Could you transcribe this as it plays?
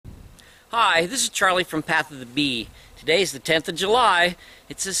Hi, this is Charlie from Path of the Bee. Today is the 10th of July.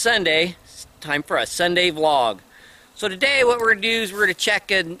 It's a Sunday. It's time for a Sunday vlog. So today what we're going to do is we're going to check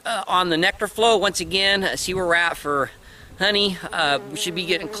in on the nectar flow once again, see where we're at for honey. We should be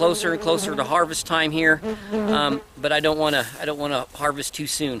getting closer and closer to harvest time here, but I don't want to harvest too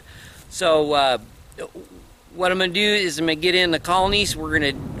soon. So what I'm going to do is I'm going to get in the colonies. We're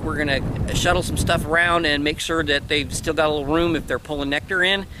going to shuttle some stuff around and make sure that they've still got a little room if they're pulling nectar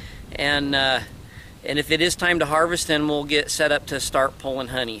in. And if it is time to harvest, then we'll get set up to start pulling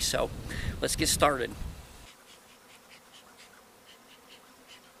honey. So let's get started.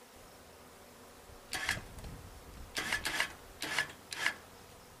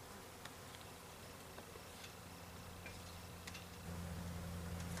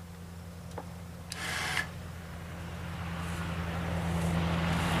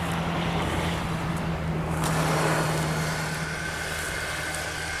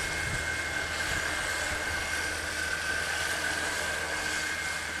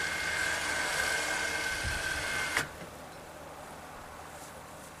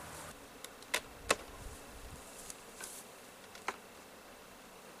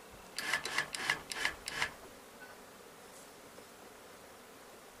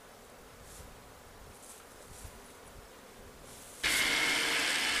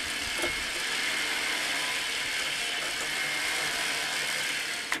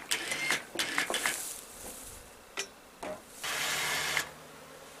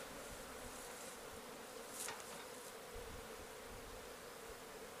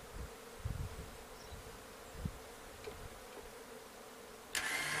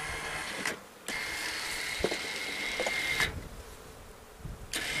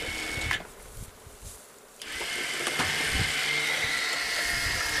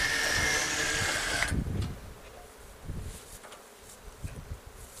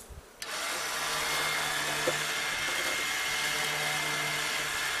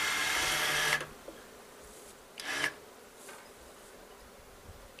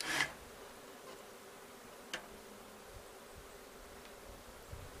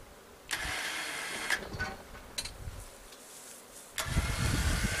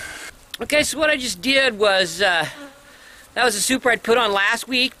 Okay, so what I just did was, that was a super I'd put on last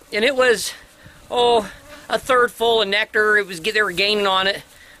week, and it was, a third full of nectar. They were gaining on it,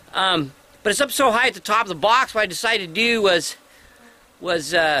 but it's up so high at the top of the box. What I decided to do was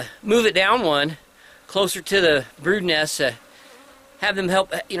move it down one, closer to the brood nest, have them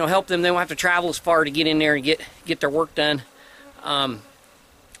help them. They don't have to travel as far to get in there and get their work done. I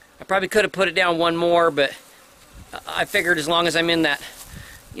probably could have put it down one more, but I figured as long as I'm in that,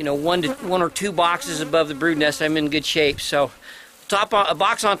 one or two boxes above the brood nest, I'm in good shape. So, a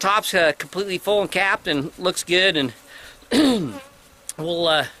box on top's completely full and capped and looks good, and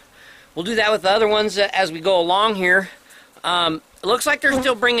we'll do that with the other ones as we go along here. It looks like they're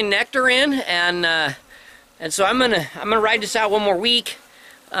still bringing nectar in, and so I'm gonna ride this out one more week.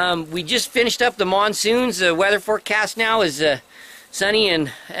 We just finished up the monsoons. The weather forecast now is sunny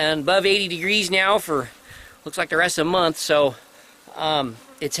and above 80 degrees now for looks like the rest of the month. So.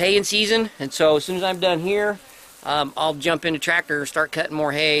 It's haying season, and so as soon as I'm done here, I'll jump in the tractor and start cutting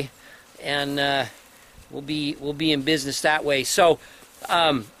more hay, and we'll be in business that way. So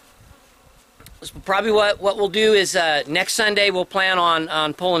probably what we'll do is next Sunday we'll plan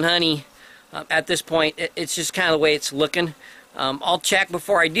on pulling honey. At this point, it's just kind of the way it's looking. I'll check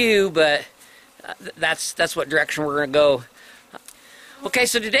before I do, but that's what direction we're gonna go. Okay,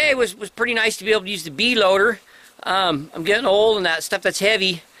 so today was pretty nice to be able to use the bee loader. I'm getting old, and that stuff that's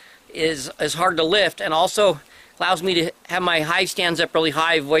heavy is hard to lift, and also allows me to have my hive stands up really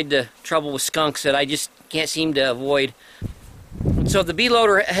high, avoid the trouble with skunks that I just can't seem to avoid. So the bee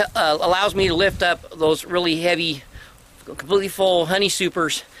loader allows me to lift up those really heavy, completely full honey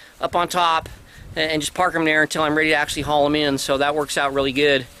supers up on top and just park them there until I'm ready to actually haul them in. So that works out really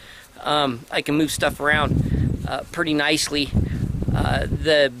good. I can move stuff around pretty nicely.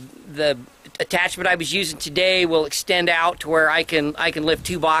 The attachment I was using today will extend out to where I can lift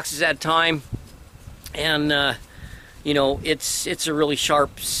two boxes at a time, and it's a really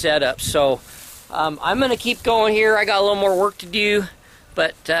sharp setup. So I'm gonna keep going here. I got a little more work to do,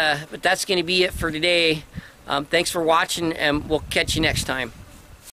 but that's gonna be it for today. Thanks for watching, and we'll catch you next time.